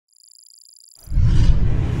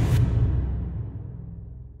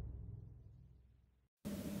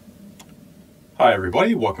Hi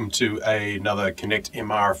everybody, welcome to another Connect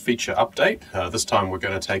MR feature update. This time we're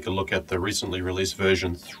going to take a look at the recently released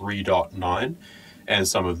version 3.9 and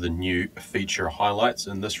some of the new feature highlights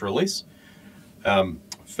in this release.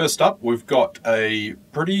 First up, we've got a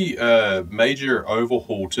pretty major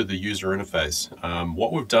overhaul to the user interface.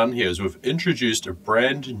 What we've done here is we've introduced a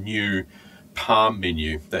brand new palm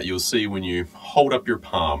menu that you'll see when you hold up your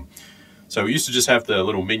palm. So we used to just have the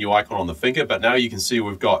little menu icon on the finger, but now you can see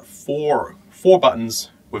we've got four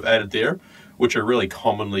buttons we've added there, which are really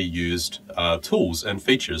commonly used tools and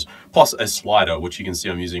features, plus a slider, which you can see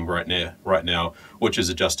I'm using right now, which is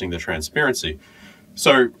adjusting the transparency.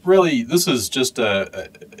 So really, this is just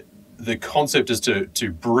the concept is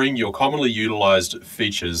to bring your commonly utilized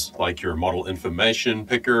features like your model information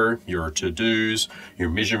picker, your to-dos,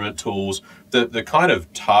 your measurement tools, the kind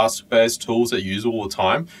of task-based tools that you use all the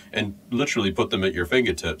time, and literally put them at your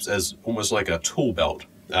fingertips as almost like a tool belt.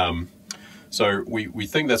 So we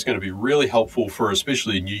think that's going to be really helpful for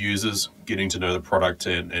especially new users getting to know the product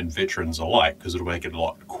and veterans alike, because it'll make it a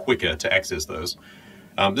lot quicker to access those.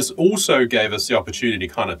 This also gave us the opportunity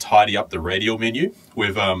to kind of tidy up the radial menu.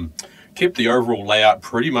 We've kept the overall layout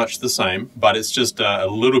pretty much the same, but it's just a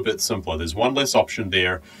little bit simpler. There's one less option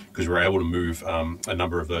there because we're able to move a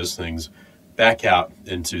number of those things back out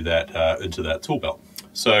into that tool belt.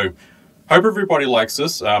 So hope everybody likes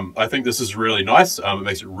this. I think this is really nice. It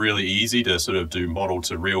makes it really easy to sort of do model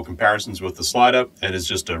to real comparisons with the slider, and it's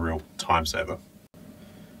just a real time saver.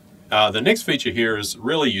 The next feature here is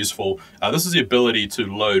really useful. This is the ability to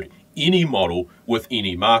load any model with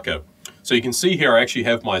any marker. So you can see here I actually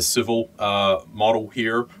have my civil model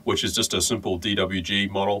here, which is just a simple DWG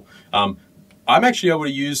model. I'm actually able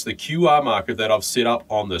to use the QR marker that I've set up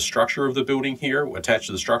on the structure of the building here, attached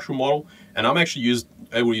to the structural model, and I'm actually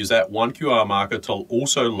able to use that one QR marker to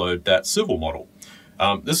also load that civil model.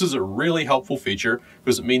 This is a really helpful feature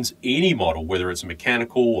because it means any model, whether it's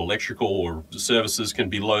mechanical, electrical, or services, can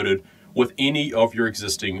be loaded with any of your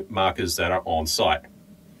existing markers that are on site.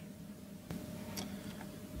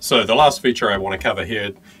 So the last feature I want to cover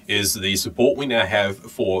here is the support we now have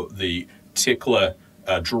for the Tekla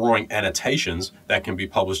drawing annotations that can be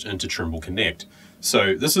published into Trimble Connect.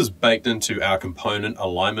 So this is baked into our component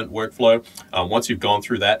alignment workflow. Once you've gone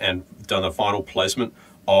through that and done a final placement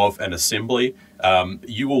of an assembly,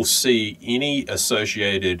 you will see any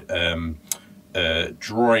associated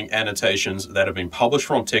drawing annotations that have been published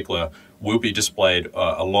from Tekla will be displayed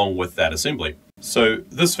along with that assembly. So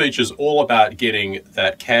this feature is all about getting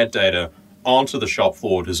that CAD data onto the shop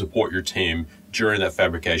floor to support your team during that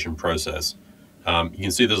fabrication process. You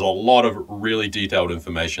can see there's a lot of really detailed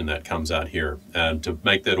information that comes out here, and to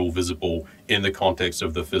make that all visible in the context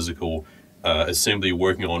of the physical assembly you're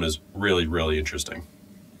working on is really, really interesting.